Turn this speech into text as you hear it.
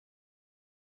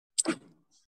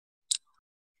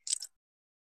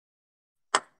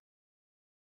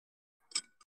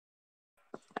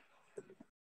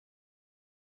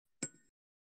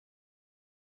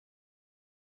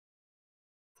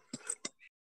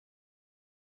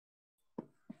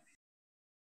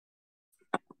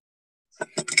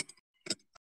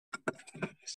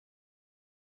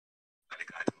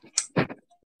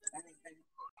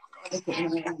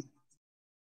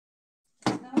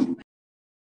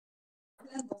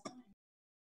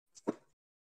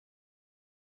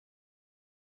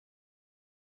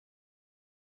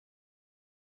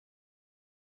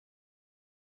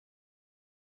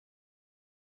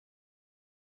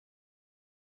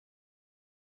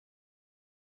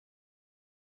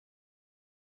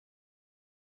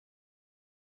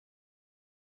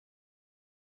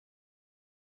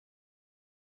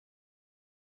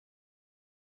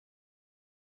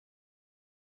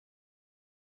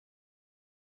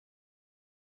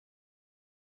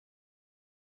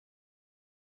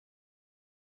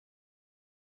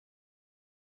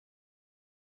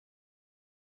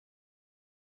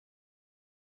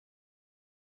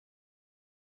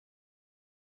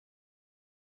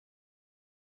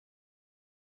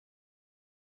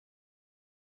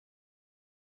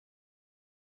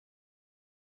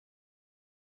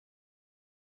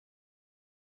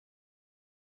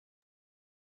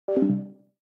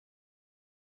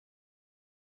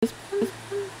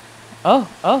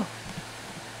Oh.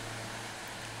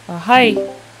 Hi.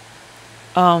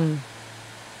 Can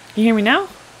you hear me now?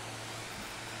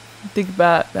 Think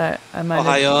about that. I might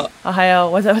have...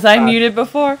 Ohio. Was I muted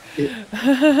before?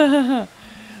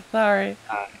 Sorry.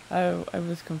 I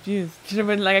was confused. Should have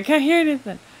been like, I can't hear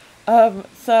anything.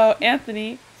 So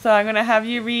Anthony, I'm gonna have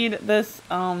you read this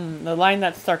the line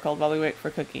that's circled while we wait for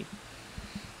Cookie.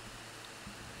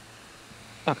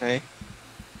 Okay.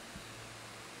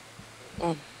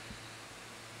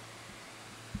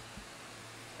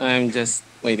 I'm just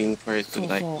waiting for it to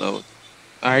load.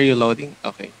 Are you loading?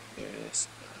 Okay, here it is.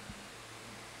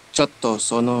 ちょっと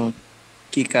その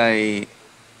機械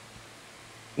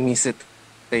見せ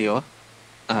てよ。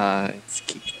ち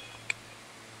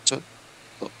ょっ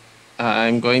と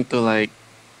I'm going to like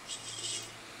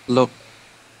look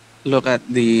at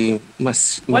the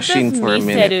machine for a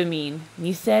minute. What does miseru mean?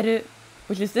 Miseru,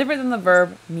 which is different than the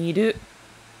verb miru.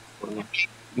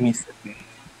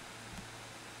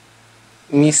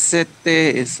 Misete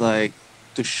is like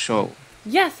to show.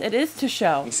 Yes, it is to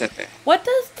show. Misete. What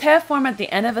does te form at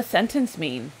the end of a sentence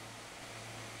mean?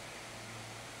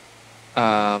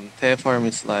 Te form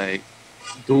is like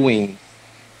doing.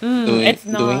 It's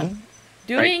not.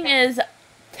 Doing Right. is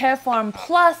te form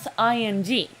plus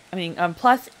ing.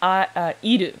 Plus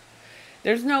iru.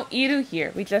 There's no iru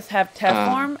here. We just have te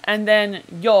form and then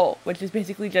yo, which is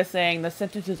basically just saying the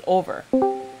sentence is over.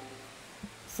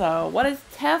 So what does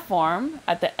te form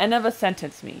at the end of a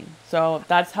sentence mean? So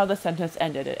that's how the sentence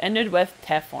ended. It ended with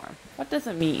te form. What does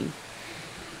it mean?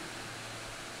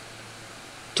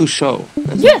 To show.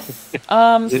 Yes.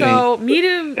 So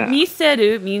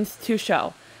miseru means to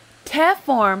show. Te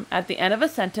form at the end of a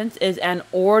sentence is an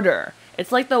order.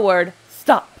 It's like the word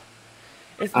stop.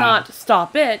 It's not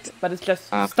stop it, but it's just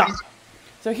stop.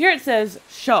 So here it says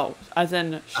show, as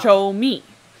in show me.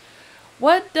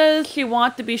 What does she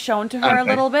want to be shown to her a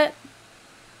little bit?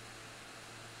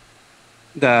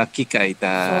 The kikai,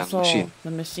 the machine.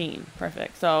 The machine.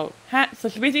 Perfect. So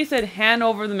she basically said, hand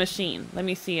over the machine. Let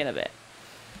me see it a bit.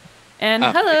 And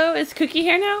hello, is Cookie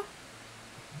here now?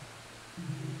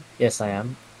 Yes, I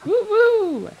am. Woo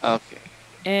woo. Okay.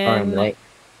 And I'm late.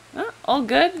 All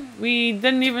good. We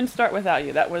didn't even start without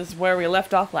you. That was where we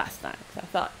left off last time. So I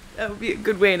thought that would be a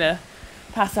good way to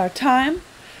pass our time.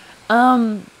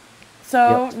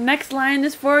 So next line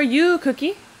is for you,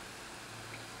 Cookie.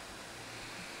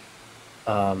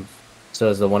 So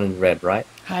it's the one in red, right?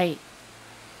 Hi.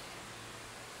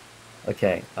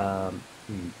 Okay.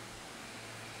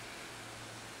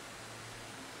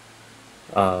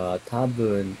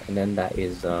 Tabun, and then that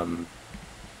is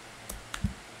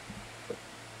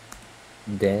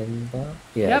Denpa?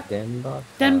 Yeah, Yep. Denpa.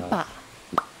 Denpa.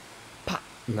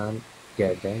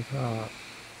 Denpa.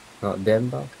 No,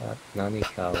 Denpa ka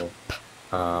nanika wo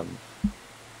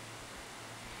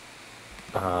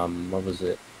what was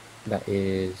it? That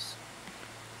is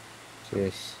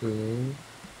jushin.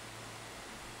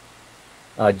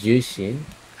 Jushin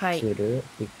はい。する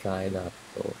機会だ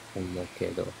と思うけ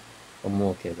ど。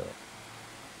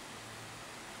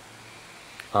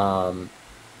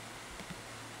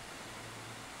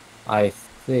I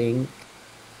think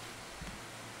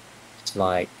it's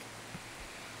like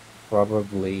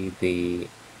probably the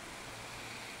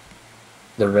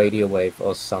radio wave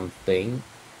or something.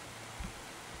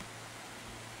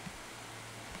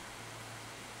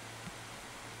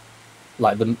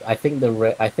 Like I think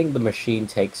the machine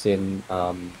takes in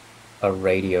a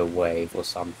radio wave or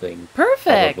something.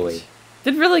 Perfect. Probably.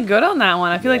 Did really good on that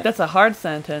one. I feel like that's a hard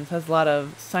sentence. Has a lot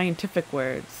of scientific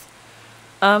words.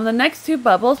 The next two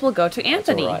bubbles will go to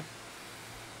Anthony. That's all right.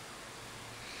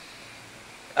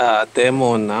 で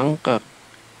もなんか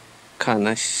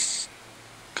悲し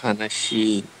悲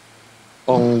しい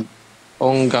音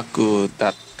楽だ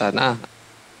ったな。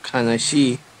悲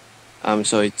しい.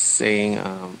 So it's saying,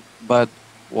 but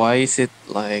why is it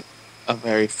like a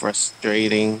very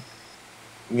frustrating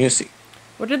music?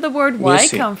 Where did the word why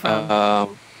Music. come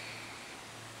from?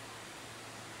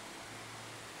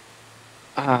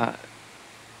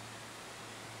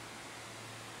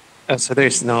 So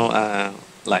there's no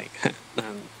like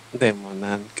でも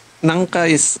nanka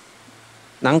is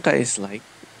like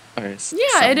or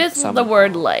Yeah, it is the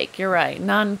word like. You're right.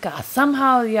 Nanka.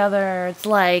 Somehow or the other, it's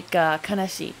like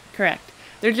kanashi. Correct.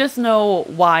 There's just no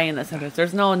why in the sentence.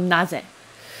 There's no naze.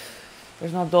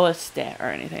 There's no doeste or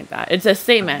anything like that. It's a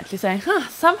statement. She's saying,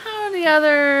 somehow or the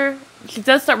other. She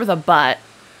does start with a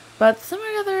but somehow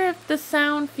or the other, if the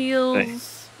sound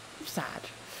feels sad.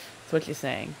 That's what she's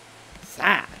saying.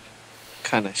 Sad.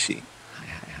 Kanashi.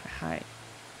 Hi.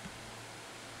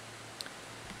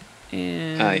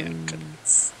 And yeah,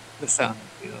 the sound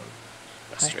feels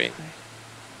frustrating.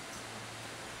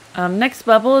 Next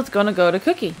bubble is going to go to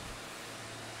Cookie.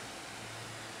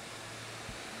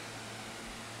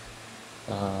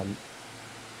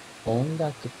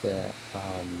 Ongakuって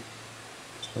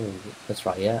that's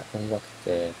right, yeah. 音楽っ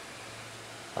て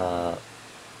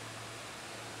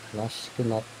悲しく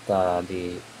なった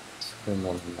りする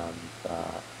ものなんだっ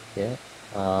け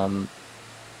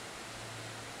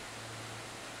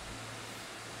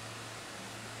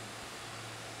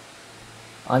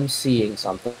I'm seeing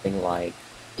something like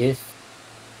if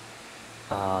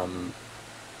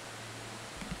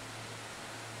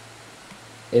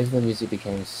the music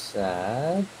became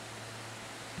sad.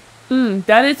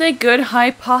 That is a good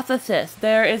hypothesis.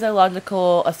 There is a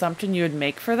logical assumption you would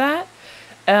make for that.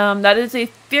 That is a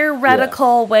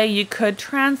theoretical way you could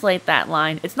translate that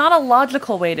line. It's not a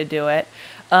logical way to do it,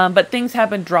 but things have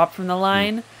been dropped from the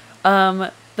line.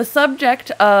 The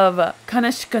subject of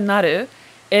kanashiku naru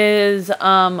is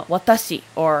watashi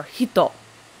or hito.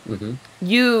 Mm-hmm.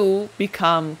 You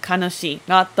become kanashi,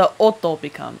 not the oto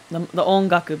become. The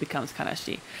ongaku becomes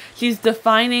kanashi. She's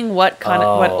defining what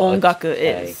ongaku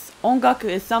is. Ongaku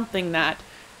is something that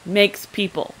makes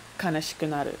people kanashiku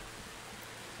naru.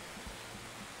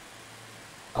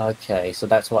 Okay, so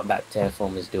that's what that tear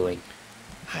form is doing.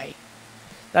 Hi.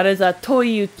 That is a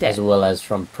toyute. As well as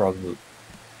from progu.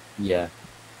 Yeah.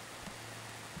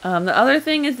 The other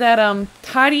thing is that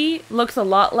tari looks a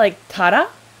lot like tara.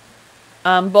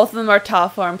 Both of them are ta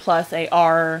form plus a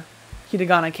r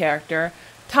hiragana character.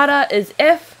 Tara is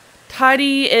if,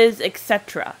 tari is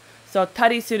etc. So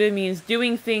tari suru means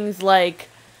doing things like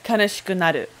kanashiku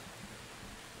naru.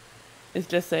 It's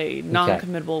just a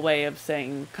non-committable way of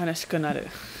saying kanashiku naru.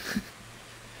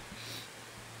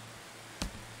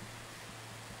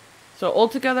 So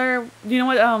altogether, do you know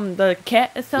what the ke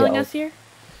is telling us here?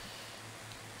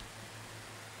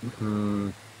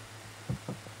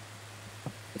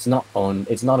 It's not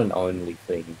an only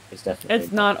thing. It's definitely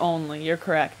not only. You're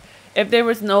correct. If there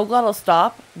was no glottal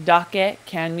stop, dake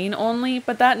can mean only,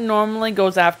 but that normally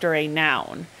goes after a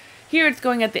noun. Here it's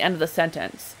going at the end of the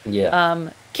sentence. Yeah.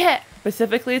 Ke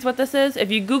specifically is what this is. If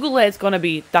you Google it, it's going to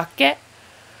be dake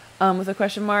with a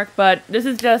question mark, but this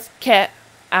is just ke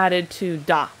added to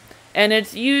da. And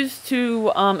it's used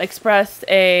to express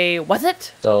a was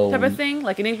it type of thing.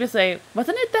 Like in English, say,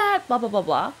 wasn't it that? Blah, blah, blah,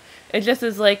 blah. It just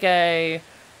is like a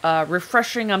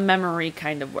refreshing a memory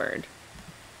kind of word.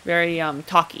 Very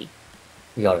talky.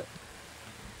 You got it.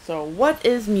 So what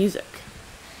is music?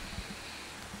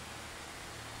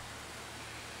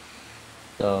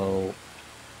 So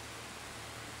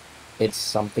it's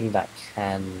something that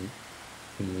can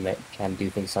do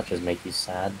things such as make you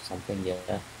sad, something,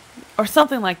 yeah. Or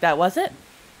something like that, was it?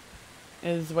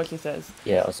 Is what she says.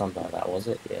 Yeah, or something like that, was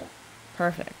it? Yeah.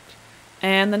 Perfect.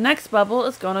 And the next bubble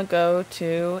is going to go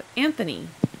to Anthony.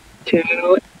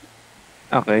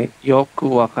 Okay. よく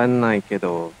わかんないけ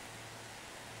ど.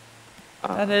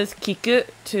 That is kiku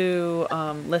to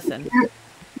listen.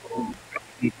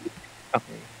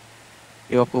 Okay.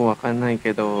 よくわかんない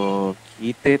けど、聞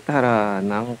いてたら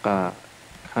なんか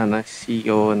悲しい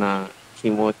ような気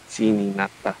持ちになっ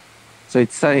た. So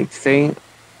it's like saying,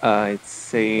 I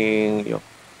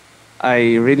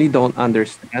really don't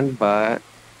understand, but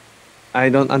I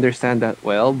don't understand that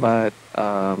well, but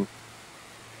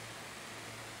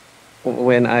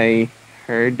when I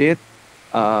heard it,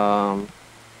 I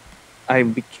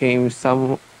became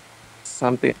something.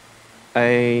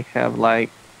 I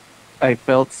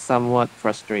felt somewhat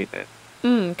frustrated.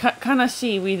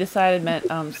 Kanashi, we decided meant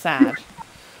sad.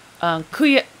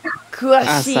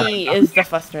 Kuashi is the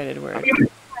frustrated word.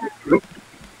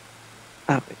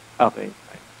 Okay.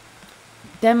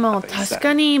 でも Okay, 確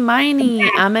かに前に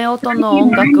雨音の音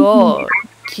楽を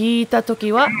聴いたと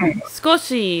きは少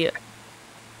し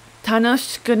楽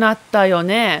しくなったよ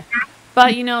ね。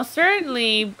But you know,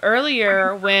 certainly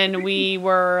earlier when we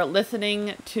were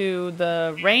listening to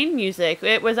the rain music,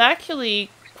 it was actually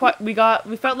quite. We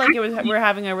felt like we were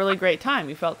having a really great time.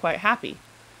 We felt quite happy,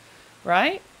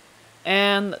 right?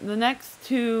 And the next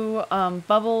two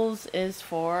bubbles is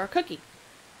for Cookie.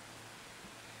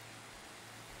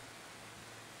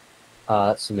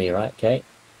 That's me, right? Okay.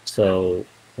 So,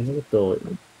 こん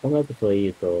なこと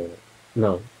言うと、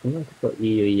No, こんなこと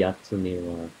言うやつに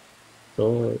は、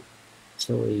そ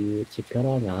ういう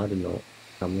力があるの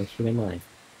かもしれない.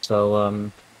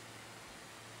 So,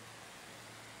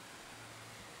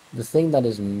 the thing that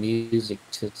is music,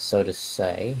 so to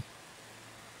say,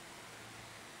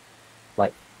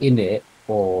 like in it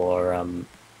or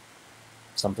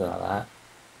something like that,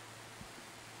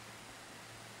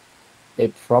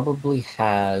 it probably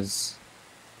has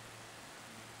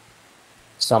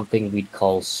something we'd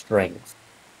call strength.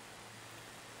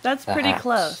 That's pretty Perhaps.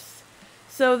 close.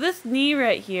 So this knee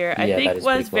right here, I Yeah, that think is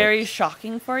was pretty very close.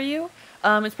 shocking for you.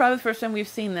 It's probably the first time we've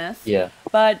seen this. Yeah.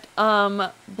 But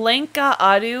Blanca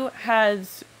Aru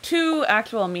has two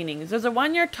actual meanings. There's a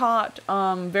one you're taught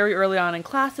very early on in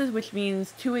classes, which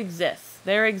means to exist.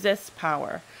 There exists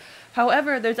power.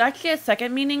 However, there's actually a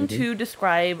second meaning to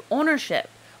describe ownership.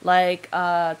 Like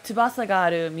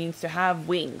tsubasagaru means to have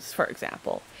wings, for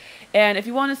example. And if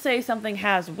you want to say something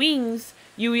has wings,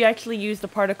 you actually use the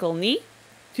particle ni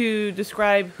to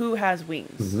describe who has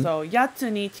wings. So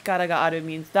yatsu ni chikara ga aru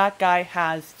means that guy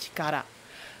has chikara.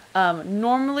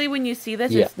 Normally when you see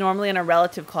this, it's normally in a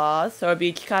relative clause. So it would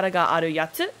be chikara ga aru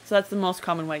yatsu. So that's the most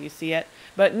common way you see it.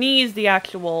 But ni is the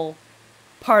actual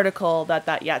particle that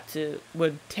yatsu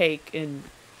would take in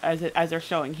as they're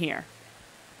showing here.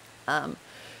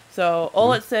 So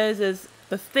all it says is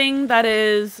the thing that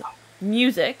is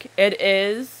music,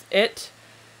 it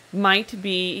might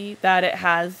be that it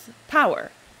has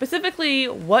power. Specifically,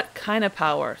 what kind of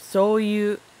power?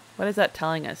 Soyu, what is that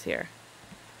telling us here?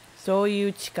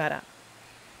 Soyu chikara.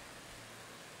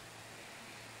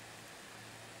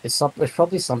 It's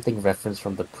probably something referenced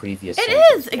from the previous It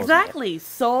sentence. is, exactly.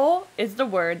 So is the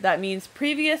word that means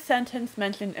previous sentence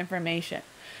mentioned information.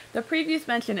 The previous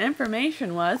mentioned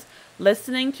information was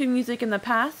listening to music in the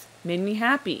past made me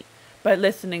happy, but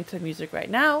listening to music right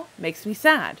now makes me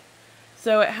sad.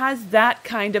 So it has that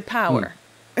kind of power,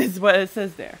 is what it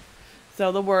says there.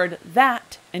 So the word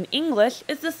that in English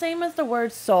is the same as the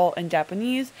word so in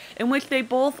Japanese, in which they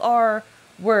both are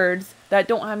words that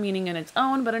don't have meaning in its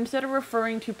own, but instead are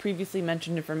referring to previously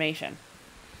mentioned information.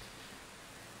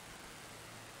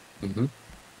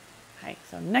 Hi,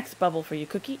 so next bubble for you,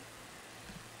 Cookie.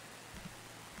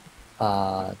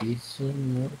 リズ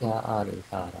ムがある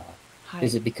から。Hi.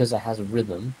 Is it because it has a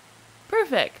rhythm?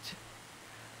 Perfect.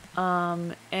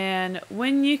 And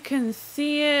when you can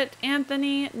see it,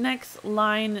 Anthony, next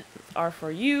line are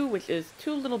for you, which is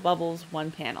two little bubbles,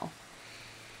 one panel.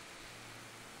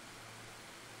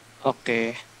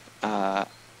 Okay.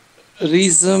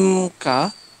 Rhythm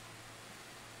ka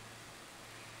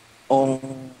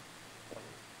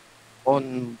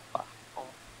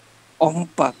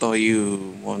onpa という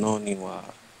ものには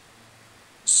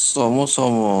そも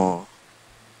そも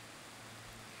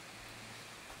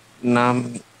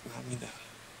涙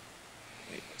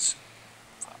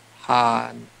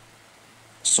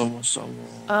そもそも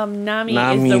Nami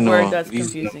is the word that's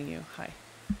confusing you. Hi.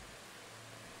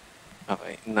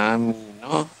 Okay. 波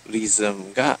のリズ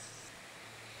ムが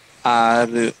あ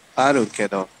るけ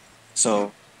ど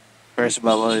So first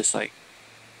bubble is like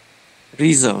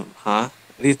rhythm, huh?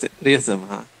 Rhythm,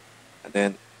 huh? And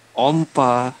then 音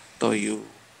波という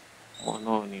も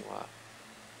のには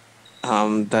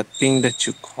that thing that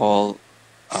you call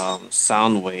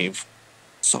sound wave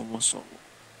そもそも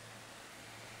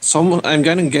I'm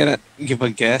gonna give a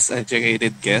guess,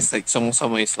 educated guess. Like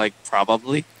somo is like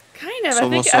probably. Kind of.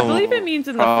 I believe it means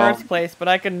in the first place, but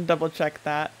I can double check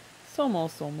that. Somo.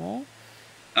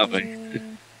 Okay.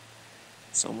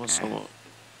 Somo.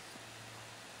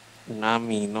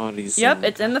 Nami no rhythm. Yep,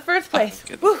 it's in the first place.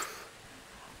 Okay.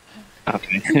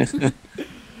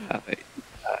 Okay.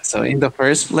 So in the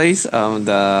first place,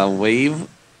 the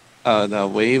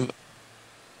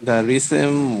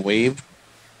rhythm wave.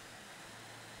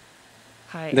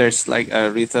 Hi. There's like a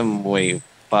rhythm wave,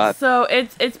 but so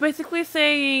it's basically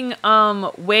saying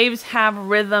waves have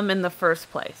rhythm in the first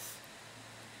place.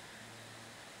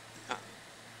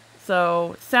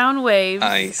 So sound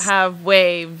waves have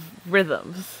wave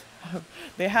rhythms.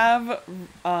 They have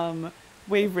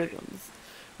wave rhythms,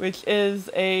 which is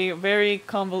a very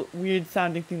weird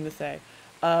sounding thing to say.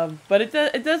 But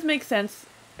it does make sense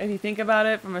if you think about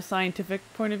it from a scientific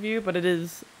point of view, but it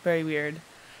is very weird.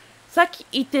 さっき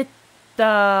言って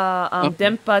た、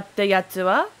電波ってやつ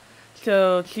は?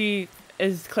 So she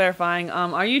is clarifying.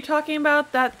 Are you talking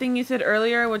about that thing you said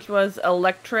earlier, which was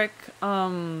electric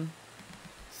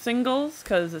singles?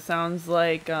 Because it sounds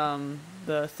like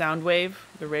the sound wave,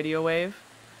 the radio wave.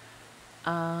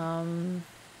 I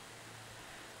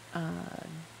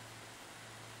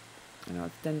know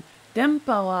it's then. 電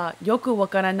波はよくわ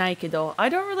からないけど, I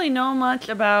don't really know much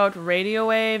about radio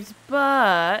waves,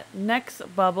 but next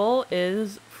bubble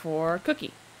is for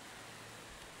cookie.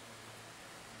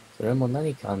 それも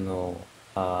何かの、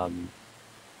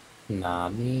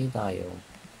波だよ。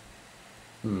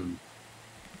うん。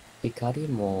光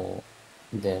も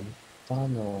電波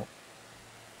の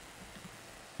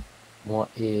What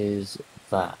is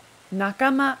that?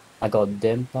 仲間. I got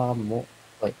電波も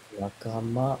like 仲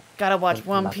間. Gotta watch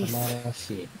One Piece. 仲間ら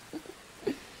しい.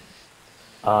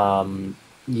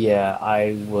 Yeah,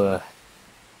 I were.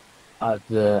 How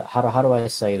do I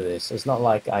say this? It's not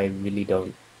like I really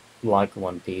don't like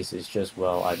One Piece. It's just,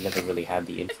 well, I've never really had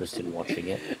the interest in watching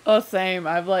it. Oh, same.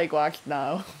 I've like watched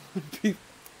now One Piece,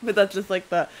 but that's just like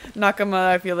the nakama.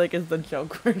 I feel like is the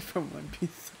joke word from One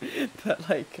Piece that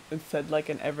like it's said like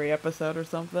in every episode or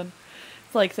something.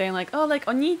 It's like saying like, oh, like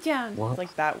oni-chan. It's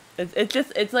like that.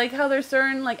 It's like how there's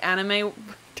certain like anime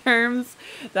terms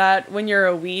that when you're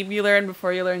a weeb you learn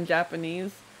before you learn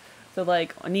Japanese. So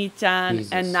like oni-chan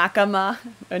and nakama.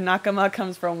 And nakama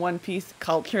comes from One Piece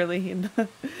culturally in the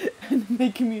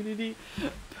anime community.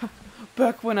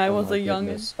 Back when I was a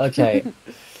youngin'. Okay.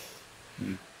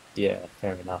 Yeah,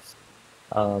 fair enough.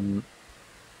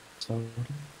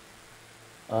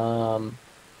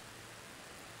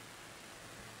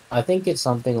 I think it's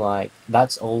something like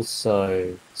that's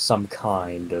also some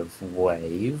kind of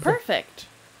wave. Perfect.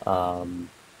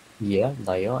 Yeah,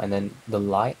 and then the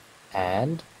light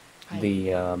and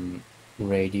the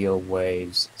radio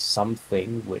waves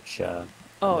something which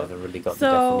never really got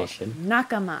the definition.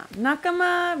 Nakama.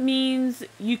 Nakama means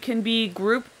you can be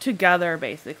grouped together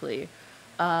basically.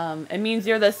 It means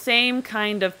you're the same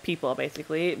kind of people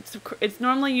basically. It's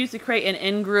normally used to create an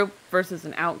in-group versus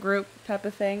an out-group type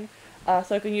of thing.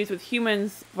 So it can use with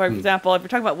humans, for example, if you're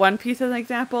talking about One Piece as an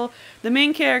example, the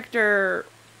main character,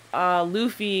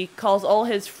 Luffy, calls all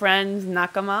his friends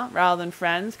nakama rather than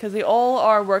friends, because they all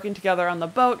are working together on the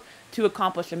boat to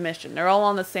accomplish a mission. They're all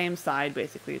on the same side,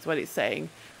 basically, is what he's saying.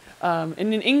 And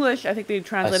in English, I think they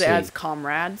translate it as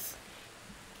comrades.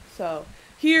 So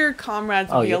here, comrades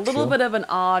would be a little bit of an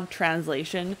odd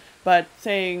translation, but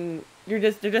saying they're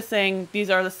just saying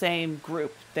these are the same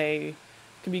group. They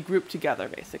can be grouped together,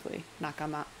 basically.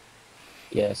 Nakama.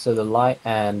 Yeah, so the light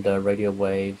and radio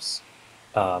waves,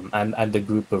 and the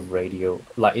group of radio,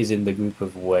 like, is in the group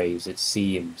of waves, it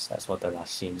seems. That's what the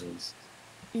rashin is.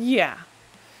 Yeah.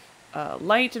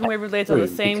 Light and wave relays are the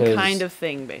same kind of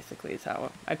thing, basically, is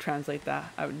how I translate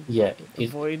that. I would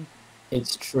avoid.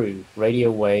 It's true. Radio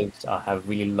waves have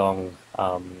really long,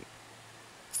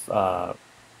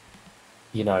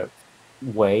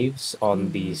 waves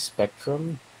on the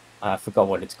spectrum. I forgot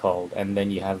what it's called. And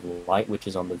then you have light, which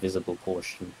is on the visible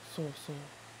portion.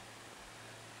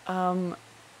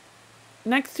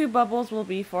 Next two bubbles will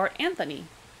be for Anthony.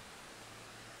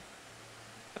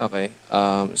 Okay.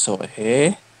 So,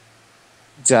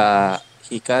 じゃあ、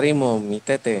光も見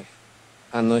てて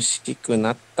楽しく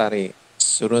なったり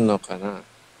するのかな？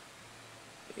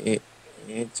じ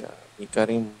ゃあ、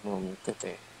光も見て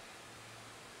て。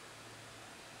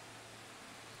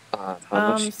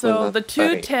So the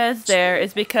two tes there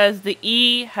is because the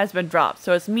e has been dropped.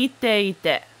 So it's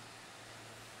miteite.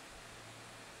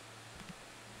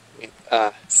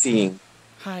 Seeing.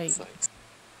 Hi.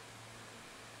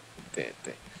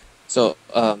 So,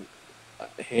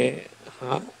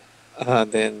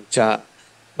 then,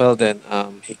 well then,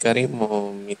 光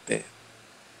も見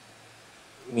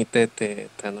てて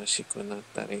楽しくなっ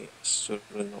たりす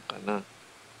るのかな?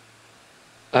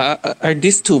 Are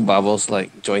these two bubbles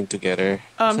like joined together?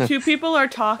 Two people are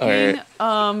talking.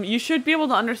 You should be able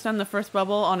to understand the first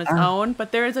bubble on its own,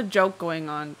 but there is a joke going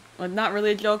on. Well, not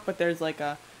really a joke, but there's like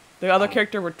the other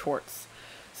character retorts.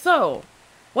 So,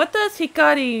 what does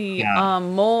hikari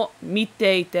mo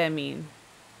miteite mean?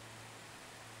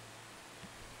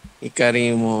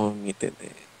 Hikari mo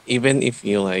mitete. Even if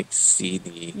you like see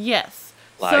the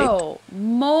light. So,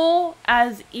 mo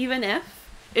as even if.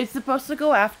 It's supposed to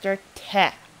go after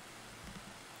te.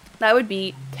 That would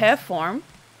be te form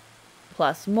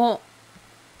plus mo.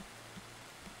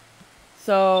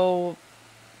 So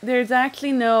there's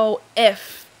actually no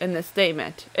if in this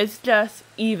statement. It's just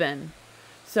even.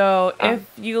 So if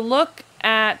you look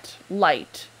at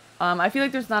light, I feel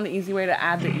like there's not an easy way to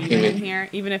add the even in here,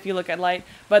 even if you look at light.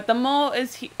 But the mo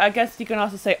is, I guess you can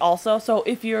also say also. So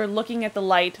if you're looking at the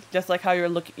light, just like how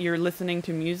you're listening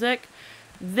to music,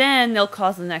 then they'll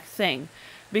cause the next thing.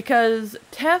 Because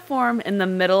te form in the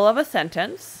middle of a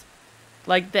sentence,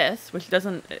 like this, which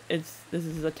doesn't, this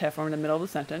is a te form in the middle of the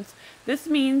sentence. This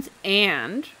means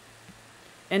and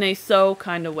in a so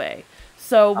kind of way.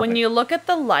 So when you look at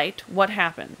the light, what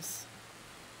happens?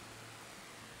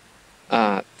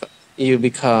 You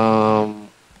become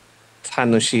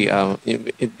tanushi.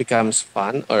 It becomes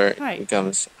fun or it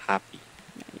becomes happy.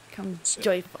 Yeah, it becomes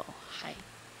joyful. Hi.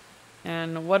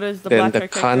 And what is the then black the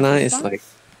kana is like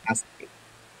asking.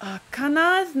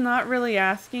 Kana is not really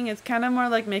asking. It's kind of more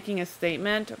like making a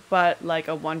statement, but like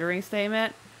a wondering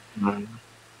statement.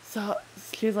 So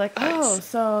she's like, oh,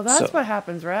 so that's what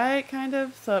happens, right? Kind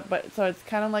of. So it's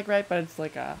kind of like right, but it's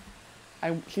like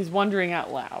she's wondering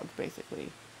out loud,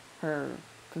 basically, her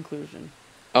conclusion.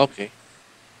 Okay.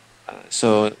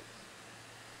 So,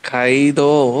 街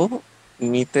道を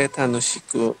見て楽し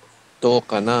くどう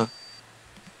かな?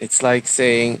 It's like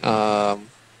saying, how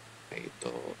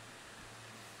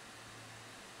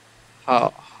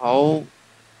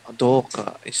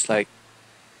doka is like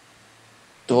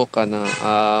どうかな?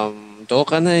 どう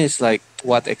かな is like to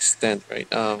what extent, right?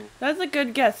 That's a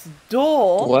good guess.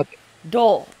 Dole. What?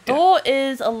 Dole. Dole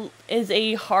is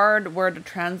a hard word to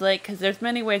translate because there's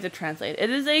many ways to translate. It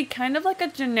is a kind of like a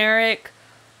generic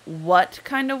what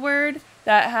kind of word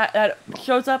that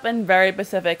shows up in very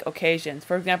specific occasions.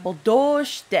 For example, どう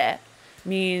して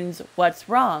means what's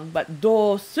wrong, but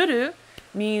どうする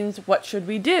means what should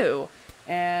we do.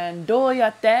 And どうや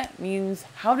って means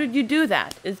how did you do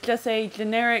that? It's just a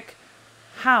generic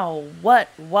how, what,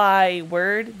 why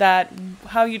word that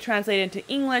how you translate it into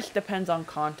English depends on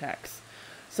context.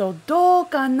 So どう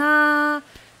かな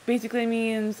basically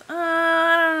means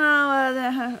I don't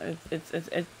know. It's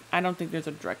I don't think there's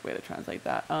a direct way to translate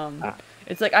that.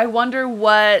 It's like I wonder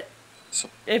what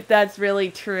if that's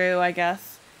really true. I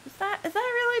guess is that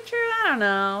really true? I don't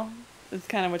know. It's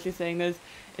kind of what she's saying.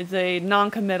 It's a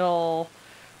non-committal.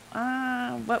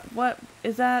 What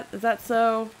is that? Is that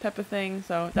so type of thing?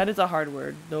 So that is a hard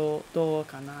word. Do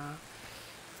kana.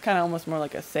 It's kind of almost more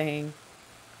like a saying.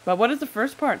 But what does the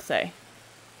first part say?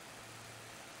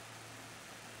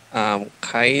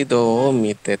 街道を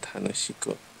見て楽し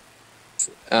く.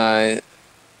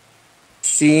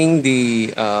 Seeing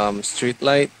the street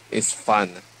light is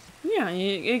fun. Yeah,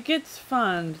 it gets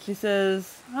fun. She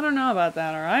says, I don't know about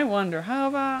that, or I wonder, how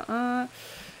about,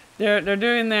 they're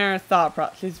doing their thought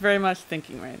process. She's very much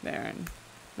thinking right there, and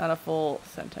not a full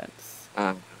sentence.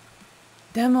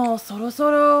 でも、そろそ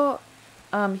ろ、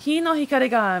日の光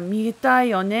が見たい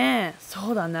よね。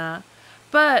そうだな。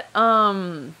But,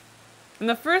 in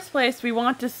the first place, we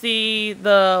want to see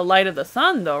the light of the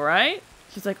sun, though, right?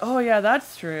 She's like, oh yeah,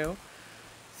 that's true.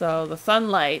 So the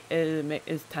sunlight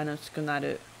is 楽しくな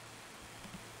る.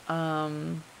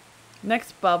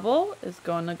 Next bubble is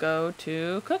going to go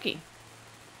to Cookie.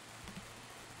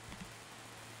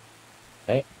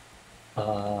 Okay.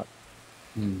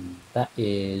 That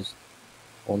is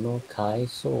この階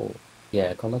層.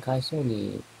 Yeah, この階層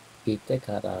にいて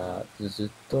からずっ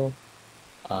と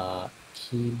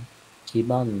基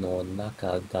盤の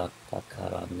中だったか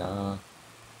らな.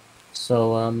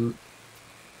 So,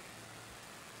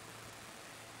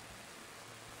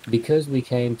 because we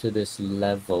came to this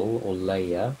level or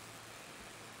layer,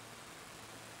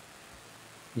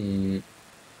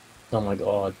 oh my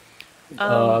god,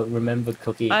 remember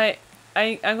Cookie? I'm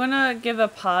gonna give a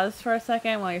pause for a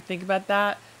second while you think about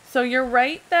that. So you're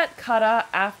right that kara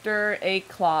after a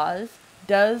clause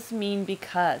does mean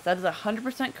because. That is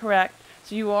 100% correct.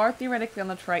 So you are theoretically on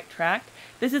the right track.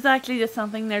 This is actually just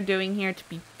something they're doing here to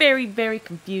be very, very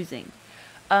confusing.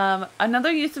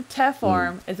 Another use of te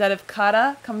form is that if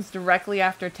kara comes directly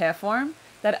after te form,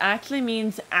 that actually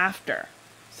means after.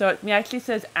 So it actually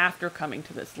says after coming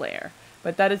to this layer.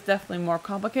 But that is definitely more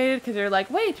complicated because you're like,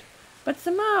 wait, but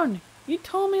Simone, you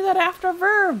told me that after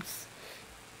verbs.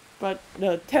 But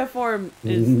the te form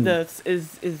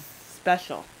is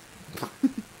special.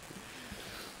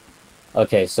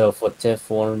 Okay, so for te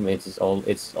form, it's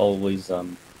always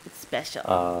It's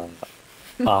special.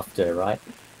 After, right?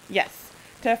 Yes.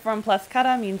 Te form plus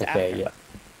kara means after. Okay, yeah.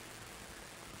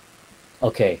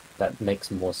 Okay, that makes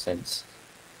more sense.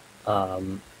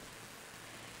 I'm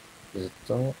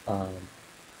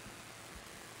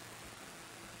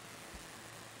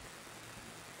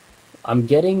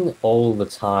getting all the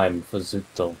time for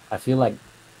zutto. I feel like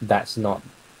that's not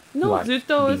No, like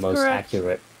zutto the is most correct.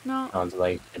 accurate. No,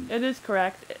 translation. it is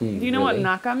correct. Do you know really? what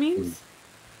naka means?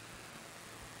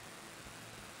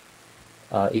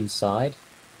 Inside?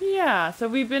 Yeah, so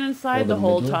we've been inside Or the the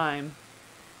whole middle? time.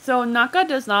 So naka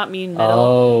does not mean middle.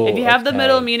 Oh, If you have the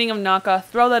middle okay. meaning of naka,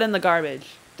 throw that in the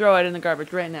garbage. Throw it in the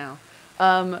garbage right now.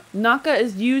 Naka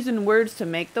is used in words to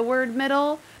make the word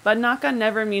middle, but naka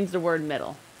never means the word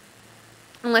middle.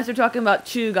 Unless you're talking about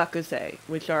chugakusei,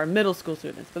 which are middle school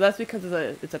students. But that's because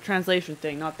it's a translation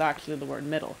thing, not actually the word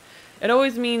middle. It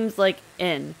always means like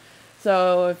in.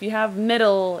 So if you have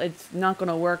middle, it's not going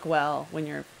to work well when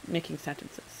you're making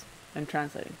sentences and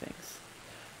translating things.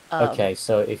 Okay,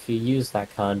 so if you use that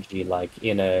kanji like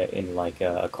in like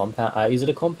a compound, is it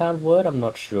a compound word? I'm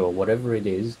not sure. Whatever it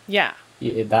is, Yeah.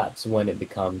 that's when it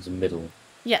becomes middle.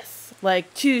 Yes.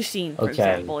 Like chushin, for Okay,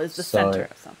 example, is the so- center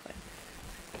of something.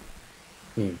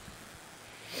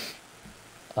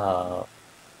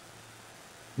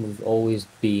 We've always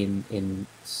been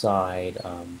inside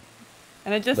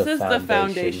And it just the says the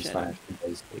foundation.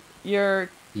 /basic. You're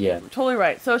Yeah. totally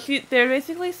right. So they're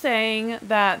basically saying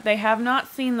that they have not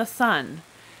seen the sun.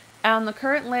 On the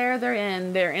current layer they're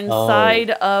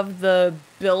inside of the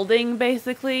building,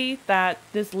 basically, that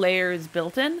this layer is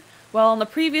built in. Well, on the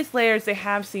previous layers, they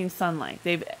have seen sunlight.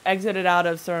 They've exited out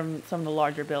of some of the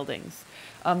larger buildings.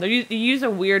 They use a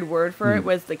weird word for it,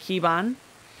 was the kiban,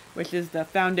 which is the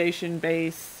foundation,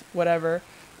 base, whatever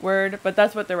word, but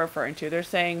that's what they're referring to. They're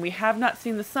saying we have not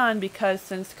seen the sun because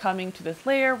since coming to this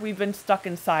layer, we've been stuck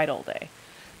inside all day.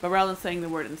 But rather than saying the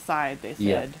word inside, they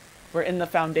said we're in the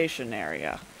foundation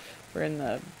area. We're in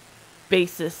the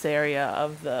basis area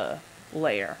of the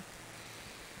layer.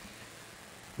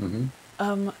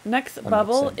 Next That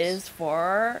bubble makes sense. is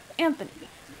for Anthony.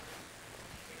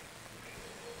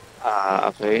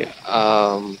 Okay.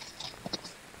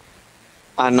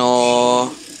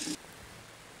 Ano,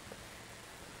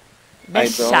 I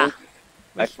Desha, don't,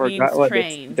 I which forgot means what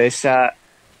train. desha.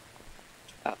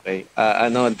 Okay.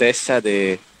 電車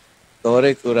でど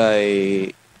れくら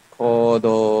い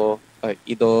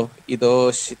移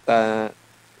動した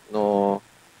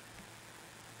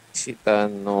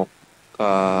の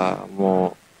か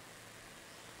も、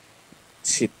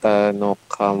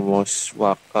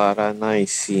わからない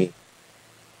し、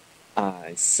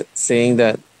saying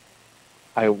that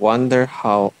I wonder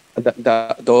how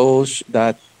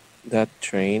that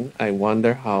train, I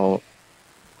wonder how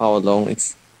long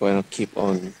it's going to keep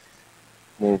on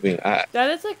moving.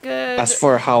 That is a good As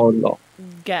for how long?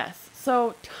 guess.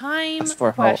 So time As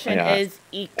for question how, yeah. is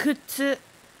ikutsu.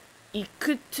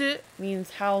 Ikutsu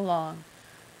means how long.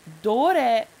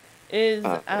 Dore is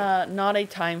not a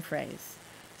time phrase.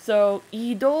 So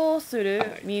idou suru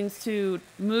means to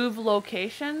move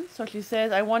location. So she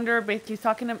says, I wonder, basically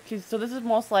so this is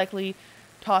most likely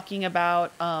talking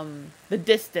about the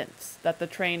distance that the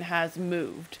train has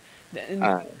moved.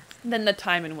 Than the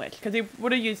time in which. Because they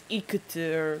would have used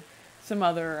ikutsu or some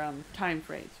other time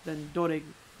phrase than dore.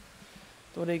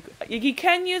 You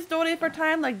can use dore for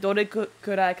time, like dore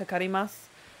kurai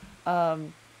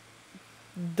kakarimasu.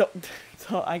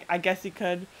 So I guess you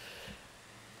could.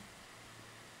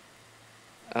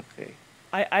 Okay.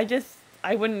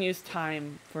 I wouldn't use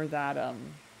time for that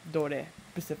dore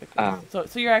specifically. So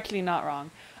you're actually not wrong.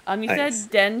 You said Nice.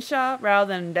 densha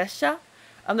rather than desha.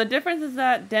 The difference is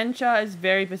that densha is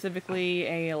very specifically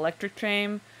a electric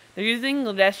train. They're using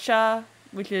resha,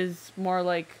 which is more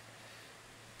like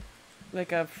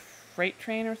a freight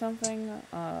train or something.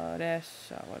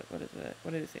 Resha, what is it?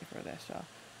 What did it say for resha?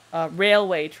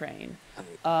 Railway train.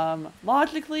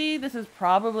 Logically, this is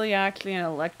probably actually an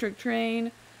electric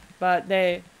train, but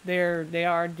they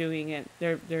are doing it.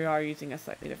 They are using a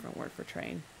slightly different word for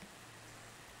train.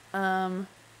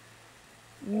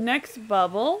 Next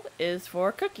bubble is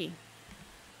for Cookie.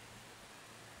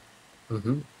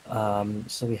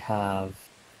 So we have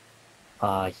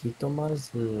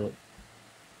hitomazu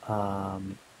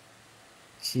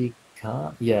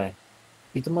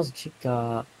hitomazu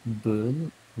chika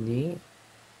bun ni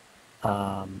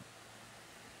I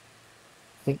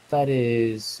think that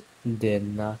is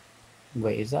dena.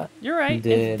 Wait, is that? You're right.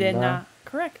 It's dena.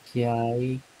 Correct.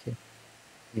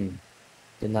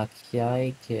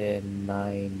 Denakiai ke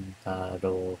nai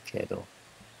daro kedo.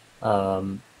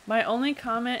 My only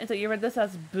comment is that you read this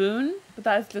as boon, but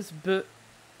that is just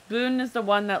boon is the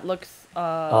one that looks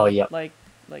like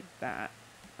that.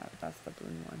 That's the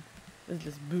boon one. It's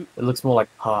just boot. It looks more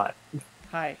like pot.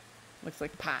 Hi. Looks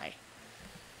like pie.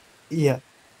 Yeah.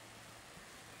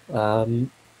 So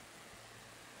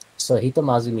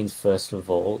hitomazu means first of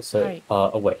all. So Right.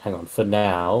 Wait, hang on. For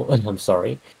now, I'm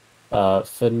sorry.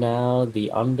 For now,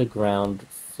 the underground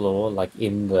floor, like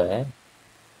in there,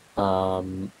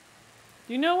 Um,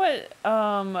 Do you know what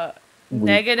we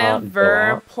negative can't go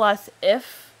verb out. plus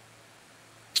if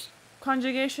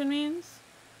conjugation means?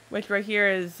 Which right here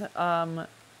is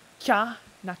kya,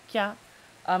 nakya.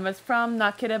 It's from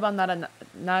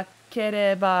nakereba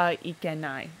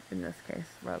ikenai in this case,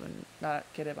 rather than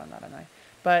nakereba naranai.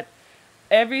 But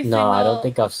every No, I don't single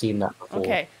think I've seen that before.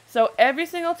 okay, so every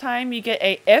single time you get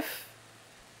a if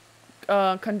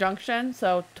conjunction,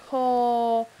 so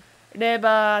to,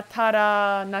 reba,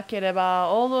 tara, nakereba,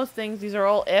 all those things, these are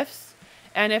all ifs.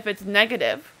 And if it's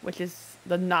negative, which is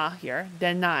the na here,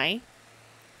 denai,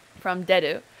 from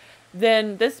deru,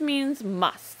 then this means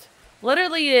must.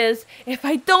 Literally is, if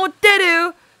I don't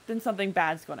deru, then something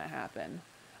bad's going to happen.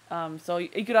 So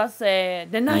you could also say,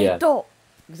 denai to.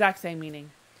 Exact same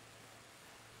meaning.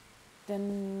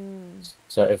 Then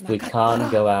So if we can't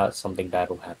nakatara. go out, something bad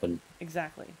will happen.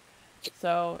 Exactly.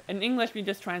 So in English, we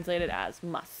just translate it as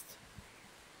must.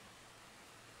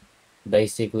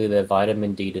 Basically, their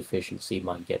vitamin D deficiency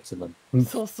might get to them.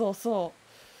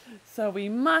 So we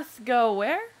must go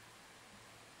where?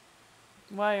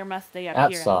 Why must they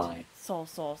appear? Outside. So.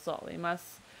 We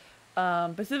must.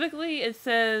 Specifically, it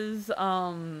says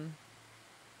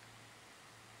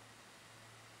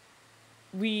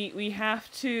we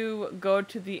have to go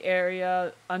to the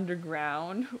area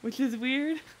underground, which is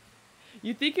weird.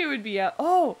 You think it would be out?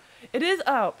 Oh, it is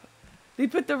up. They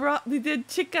put they did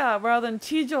chica rather than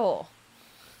chijo.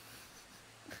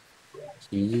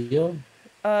 Chijo?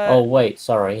 Oh wait,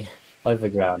 sorry,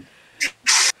 overground.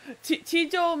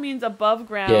 Chijo means above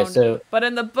ground. Yeah, so but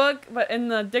in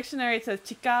the dictionary it says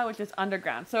chica, which is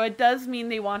underground. So it does mean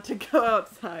they want to go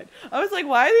outside. I was like,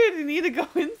 why do they need to go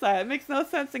inside? It makes no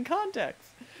sense in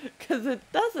context. Because it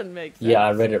doesn't make sense. yeah,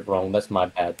 I read it wrong. That's my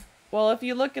bad. Well, if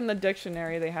you look in the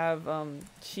dictionary, they have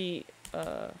chijo.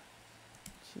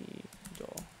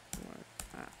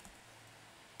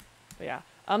 But yeah.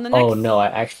 The next... Oh no, I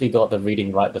actually got the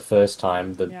reading right the first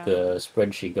time. The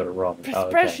spreadsheet got it wrong. The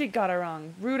spreadsheet got it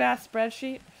wrong. Rude ass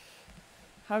spreadsheet.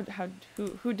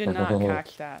 Who did not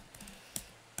catch that?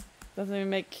 Doesn't even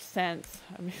make sense.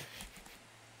 I mean,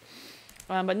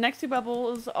 but next two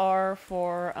bubbles are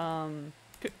for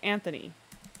Anthony.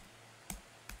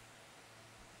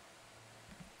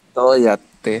 どうやっ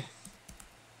て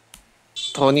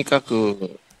とにか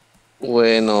く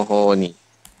上の方に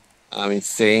I mean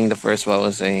saying the first one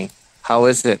was saying how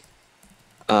is it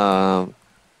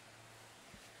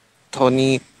と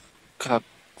にか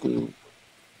く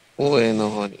上の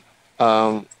方に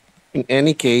in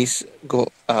any case go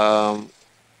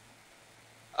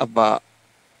about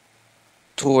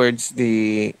towards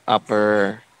the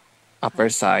upper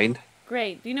side.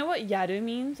 Great. Do you know what yaru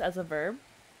means as a verb?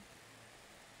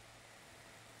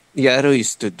 Yaru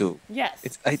is to do.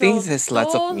 Yes. I think it has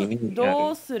lots of meaning.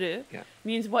 Do suru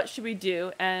means what should we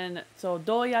do, and so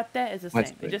do yatte is the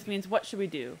same. It just means what should we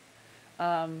do.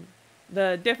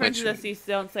 The difference is that you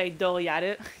don't say do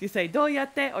yaru, you say do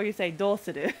yatte or you say do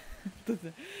suru.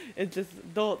 It just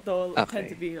do tend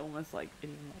to be almost like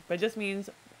idiom, but it just means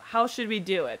how should we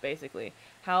do it basically.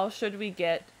 How should we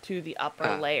get to the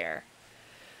upper layer?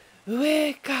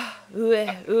 Ue ka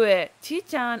ue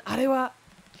Chi-chan are wa.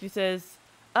 She says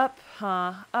up,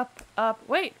 up.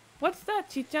 Wait, what's that,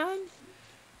 Chi-chan?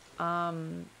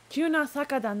 Kyuna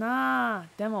saka da na.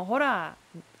 Demo hora,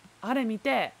 are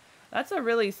mite. That's a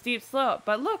really steep slope,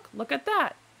 but look at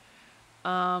that.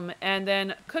 And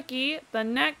then Cookie,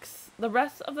 the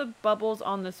rest of the bubbles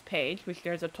on this page, which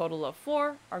there's a total of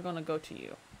 4, are gonna go to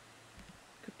you.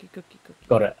 Cookie.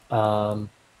 Got it.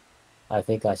 I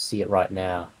think I see it right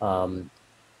now.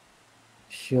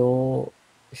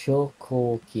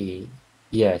 Shokoki.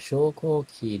 Yeah,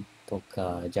 shokoki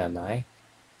toka janai.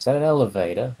 Is that an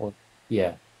elevator? Or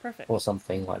yeah. Perfect. Or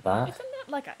something like that. Isn't that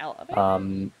like an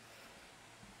elevator?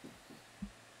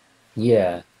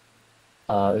 Yeah.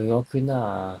 Ugoku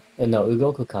na. No,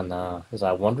 ugoku kana. Because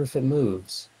I wonder if it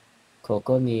moves.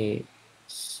 Koko ni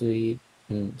sui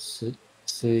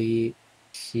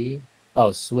shi.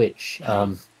 Oh, switch.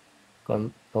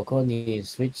 Koko ni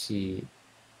switch.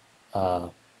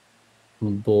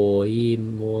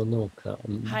 Boimono ga.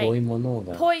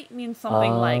 Poi means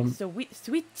something like, so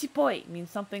switchy poi means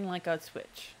something like a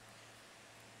switch.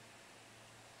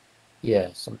 Yeah,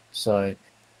 so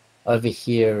over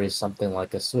here is something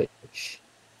like a switch.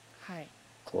 Hi.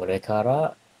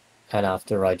 Korekara, and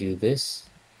after I do this,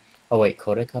 oh wait,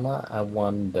 korekana, I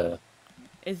wonder.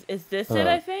 Is this it,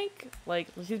 I think? Like,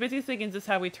 she's basically thinking, is this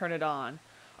how we turn it on?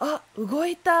 Ah,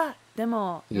 ugoita!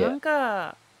 Demo,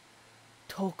 nanka,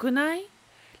 tokunai?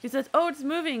 She says, oh, it's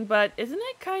moving, but isn't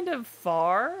it kind of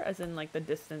far? As in, like, the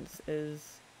distance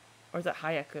is... Or is it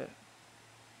hayaku?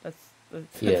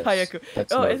 That's Yes, Hayaku.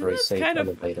 that's Oh, not a isn't very this safe kind of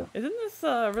elevator. isn't this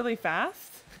really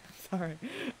fast? Sorry.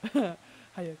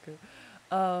 Hayaku.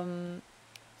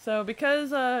 So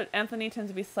because Anthony tends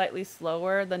to be slightly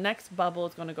slower, the next bubble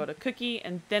is going to go to Cookie,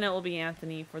 and then it will be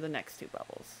Anthony for the next two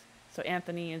bubbles. So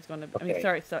Anthony is going to. I mean, Okay.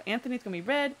 sorry. So Anthony's going to be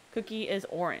red. Cookie is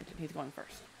orange, and he's going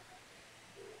first.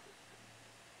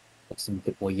 Looks a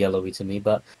bit more yellowy to me,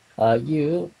 but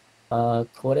you,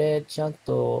 これちゃん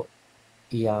と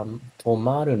止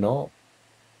まるの?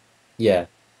 Yeah,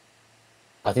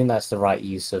 I think that's the right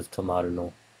use of 止まる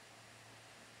の.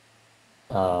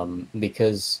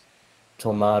 Because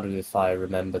止まる, if I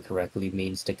remember correctly,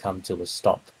 means to come to a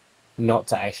stop, not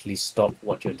to actually stop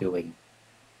what you're doing.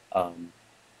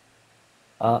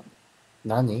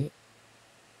 Nani?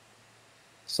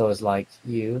 So it's like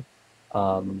you,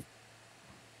 can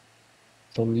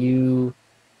you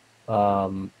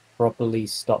properly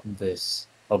stop this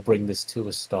or bring this to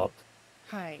a stop?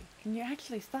 Hi. Can you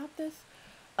actually stop this?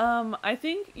 I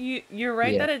think you're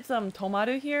right Yeah. that it's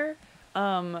tomaru here.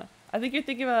 I think you're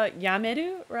thinking about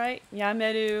yameru, right?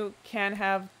 Yameru can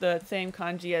have the same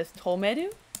kanji as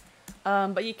tomeru.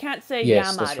 But you can't say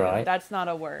Yes, yamaru. that's right. That's not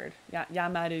a word.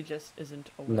 Yamaru just isn't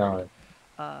a word. No.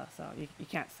 So you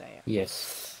can't say it.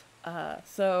 Yes.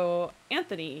 So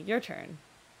Anthony, your turn.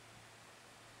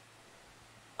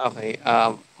 Okay.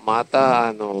 ま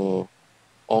た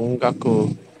音楽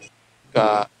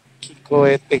が聞こ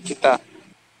えてきた。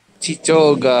地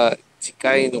上が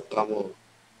近いのかも。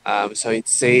So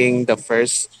it's saying the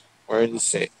first word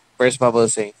is first bubble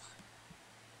is saying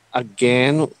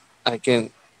again. I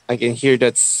can hear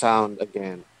that sound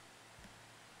again.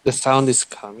 The sound is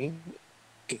coming.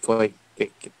 聞こえ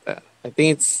てきた. I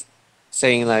think it's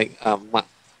saying like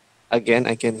again.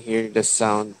 I can hear the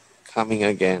sound coming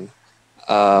again.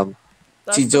 That's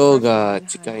地 the 上 first が one.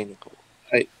 近いのかも。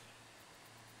はい。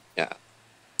Yeah.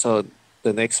 So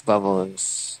the next bubble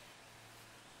is,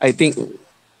 I think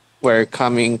we're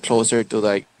coming closer to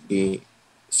like the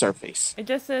surface. It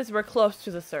just says we're close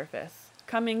to the surface.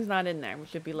 Coming's not in there, which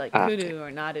should be like Okay. kudu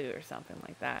or nadu or something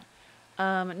like that.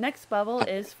 Next bubble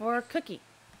is for Cookie.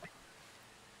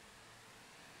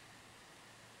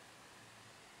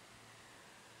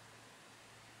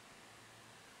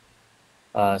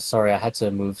 Sorry, I had to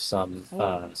move some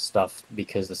stuff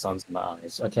because the sun's in my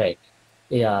eyes. Okay.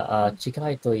 Yeah,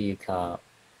 近いというか、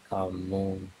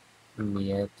もう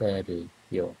見えてる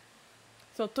よ.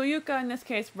 So toyuka in this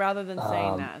case, rather than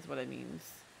saying that, is what it means.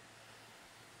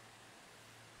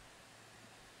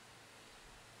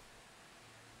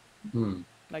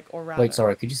 Like or rather. Wait,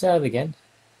 sorry, could you say that again?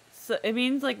 So it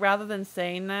means like rather than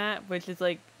saying that, which is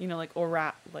like like or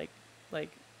like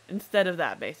instead of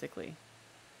that basically.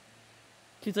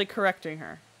 She's like correcting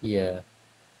her. Yeah.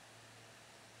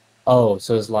 Oh,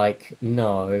 so it's like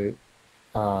no.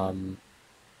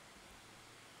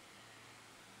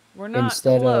 We're not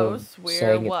Instead close. of We're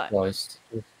saying what? it's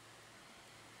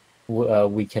close,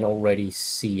 we can already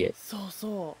see it.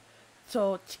 So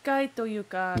近いという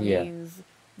か Yeah. means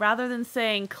rather than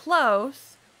saying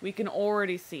close, we can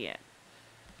already see it.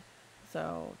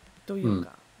 So という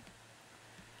か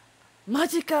マ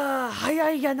ジか早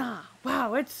いやな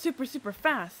Wow, it's super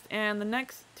fast. And the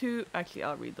next two, actually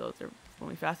I'll read those, they're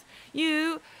really fast.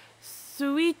 You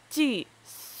switch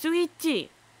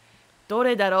ど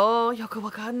れだろうよく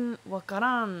わか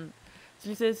らん So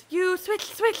she says, you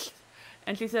switch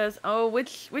And she says, oh,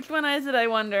 which one is it, I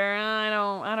wonder? I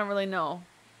don't really know.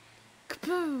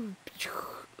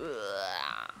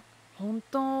 本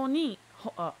当に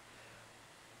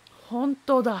本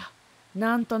当だ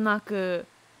なんとなく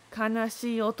悲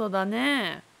しい音だ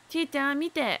ねちーちゃん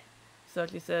見て So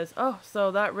she says, oh,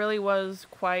 so that really was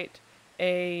quite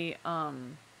a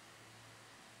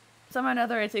somehow or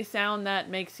another it's a sound that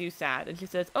makes you sad. And she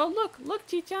says, oh, look,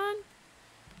 Chi-chan.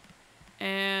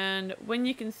 And when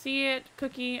you can see it,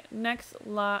 Cookie, next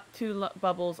two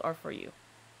bubbles are for you.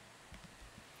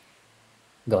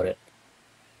 Got it.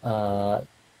 No,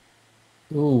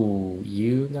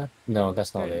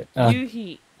 that's not it.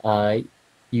 Yuhi.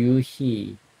 夕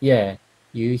日. Yeah,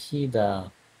 夕日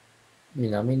だ.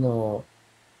 南の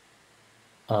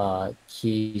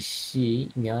岸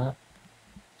が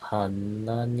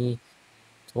鼻に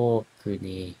遠く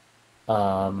に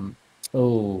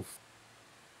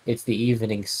it's the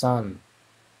evening sun,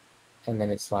 and then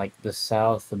it's like the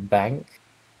south bank.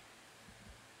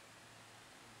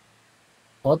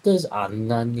 What does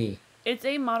anani? It's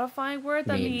a modified word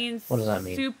that means what does that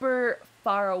mean? Super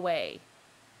far away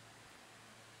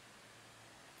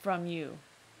from you.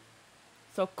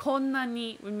 So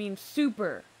konnani would mean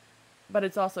super, but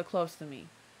it's also close to me.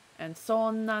 And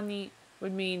sonnani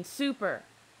would mean super,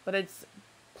 but it's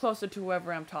closer to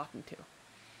whoever I'm talking to.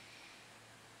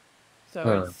 So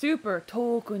Huh. it's super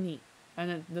toku ni. And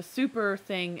then the super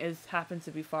thing happens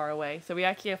to be far away. So we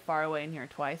actually have far away in here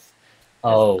twice.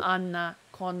 Oh, Anna,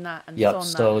 konna, and Yep,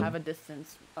 sonna so- have a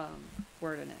distance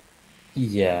word in it.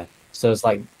 yeah. So it's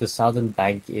like the southern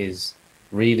bank is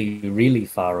really, really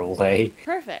far away.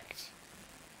 Perfect.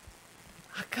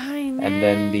 Akai ne. And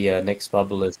then the next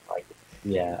bubble is like,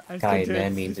 yeah, I was thinking kaine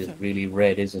it's means it's just- really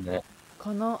red, isn't it?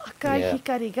 この赤い Yeah.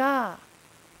 光が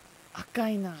赤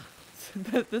いな.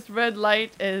 This red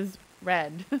light is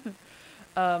red.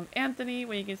 Anthony,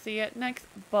 when you can see it, next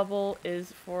bubble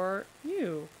is for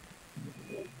you.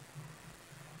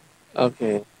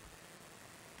 Okay.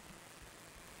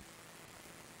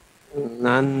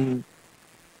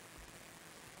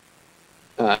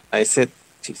 I said,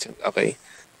 okay.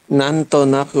 なんと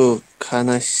なく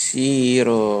悲しい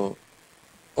色を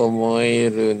思え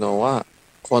るのは、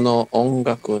この音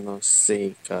楽のせ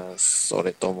いか、そ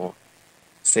れとも、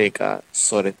okay,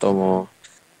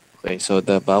 so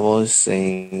the bubble is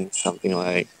saying something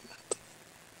like,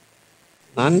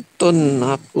 なんと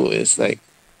なく is like,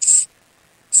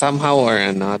 somehow or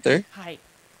another. はい。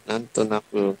なんとな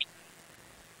く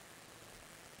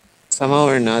somehow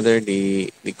or another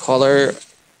the color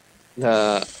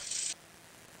the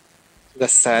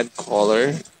sad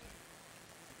color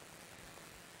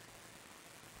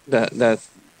the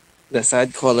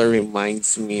sad color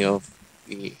reminds me of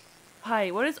the は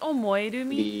い。What does 思える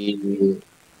mean?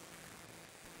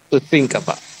 to think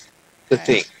about to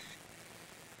Okay.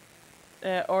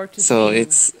 think Or to so seem.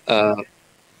 it's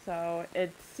So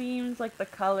it seems like the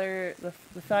color, the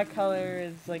sad color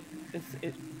is like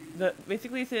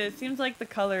basically it seems like the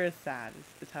color is sad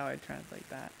is how I translate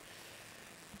that.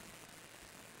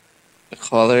 the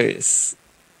color is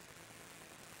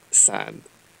sad.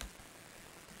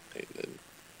 Seems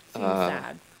Uh,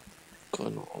 sad. こ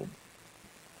の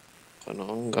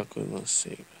音楽の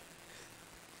せいか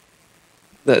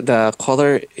the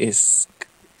color is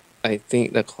I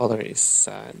think the color is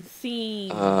sad.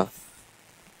 Seems.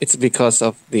 It's because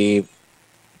of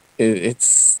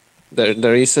it's the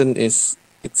reason is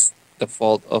it's the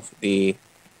fault of the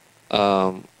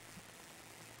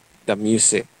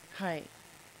music. はい.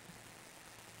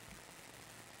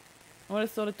 What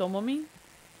does それとも mean?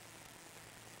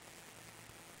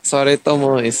 それと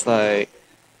も is like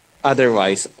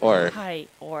otherwise or はい.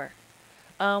 Or.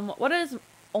 What does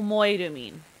思える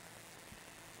mean?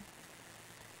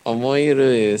 思え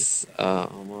る is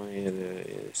思え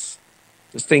る is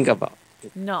to think about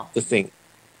No. to think.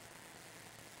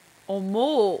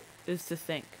 思う is to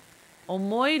think.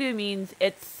 思える means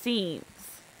it seems.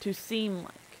 To seem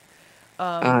like.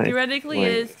 Theoretically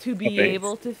it is to be okay.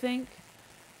 able to think.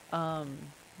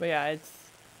 But yeah,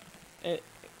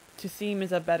 to seem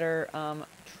is a better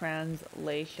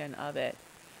translation of it.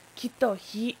 きっと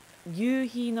夕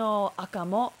日の赤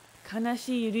も悲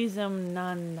しいリズム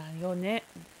なんだよね。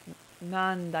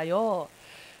なんだよ.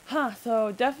 Huh,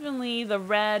 so definitely the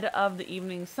red of the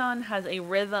evening sun has a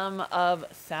rhythm of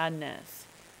sadness.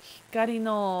 光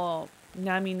の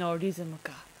波のリズム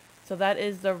か. So that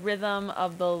is the rhythm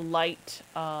of the light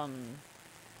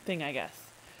thing, I guess.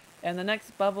 And the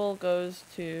next bubble goes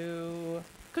to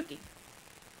Cookie.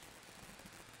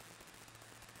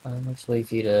 Let's wait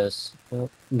for you to.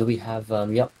 Do we have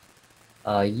yep?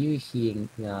 Yuhi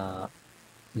ga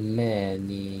me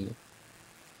ni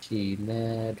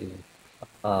shimeru.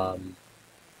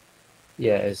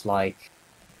 Yeah, it's like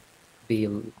the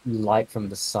light from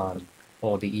the sun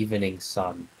or the evening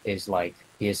sun is like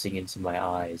piercing into my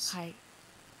eyes. はい.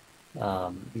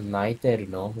 泣いてる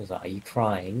の? Are you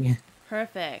crying?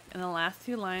 Perfect. And the last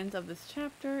two lines of this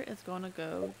chapter is going to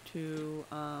go to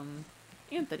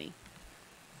Anthony.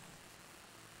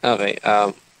 Okay.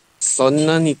 そん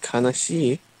なに悲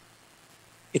しい?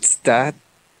 It's that.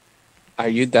 Are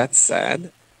you that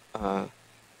sad?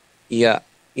 いや、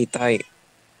痛い。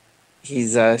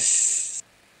膝す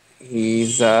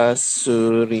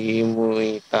りむ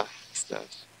いた。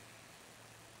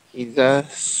膝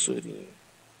すり。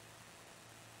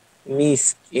knee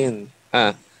skin.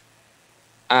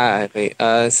 Okay.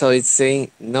 So it's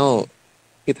saying no,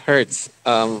 it hurts.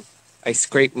 I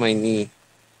scraped my knee.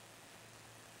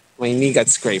 My knee got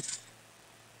scraped.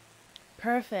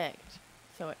 Perfect.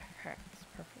 So it hurts.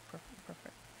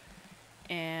 Perfect.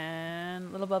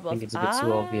 And little I bubbles. think it's a bit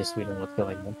too obvious we know what's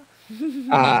going on.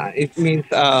 It means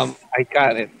I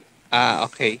got it.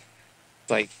 Okay. It's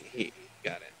like he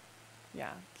got it.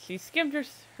 Yeah, she skimmed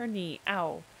her knee.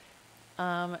 Ow.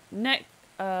 Next,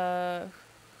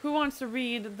 who wants to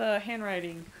read the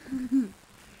handwriting?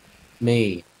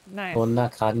 Me. Nice. こんな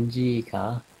感じ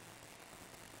か?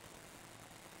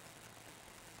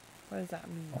 What does that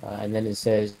mean? And then it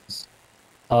says,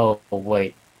 oh,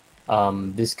 wait,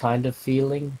 this kind of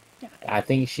feeling? Yeah. I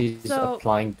think she's So-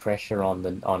 applying pressure on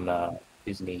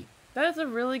Disney. That is a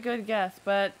really good guess,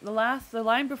 but the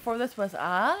line before this was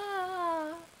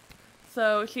ah.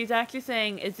 So she's actually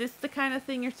saying, is this the kind of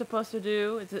thing you're supposed to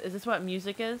do? Is this what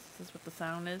music is? Is this what the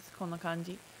sound is? Kono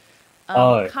kanji.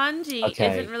 Kanji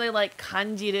okay. isn't really like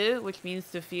kanjiru, which means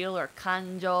to feel, or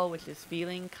kanjo, which is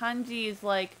feeling. Kanji is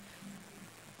like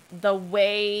the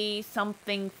way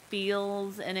something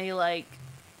feels in a like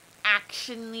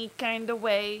action-y kind of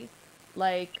way.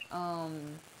 Like,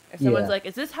 if someone's Yeah. like,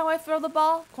 is this how I throw the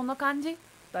ball? Kono kanji?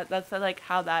 That's like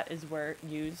how that is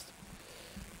used.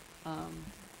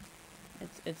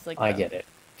 It's like I the get it.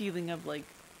 feeling of like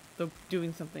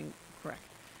doing something correct.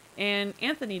 And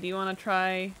Anthony, do you want to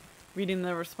try reading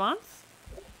the response?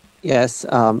 Yes,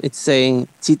 it's saying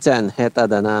Chichan heta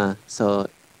da na. So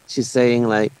she's saying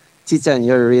like, Chichan,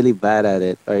 you're really bad at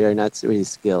it, or you're not really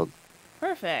skilled.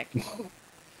 Perfect.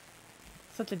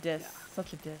 Such a diss.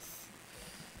 Such a diss.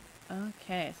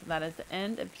 Okay, so that is the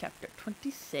end of chapter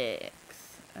 26.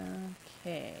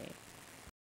 Okay.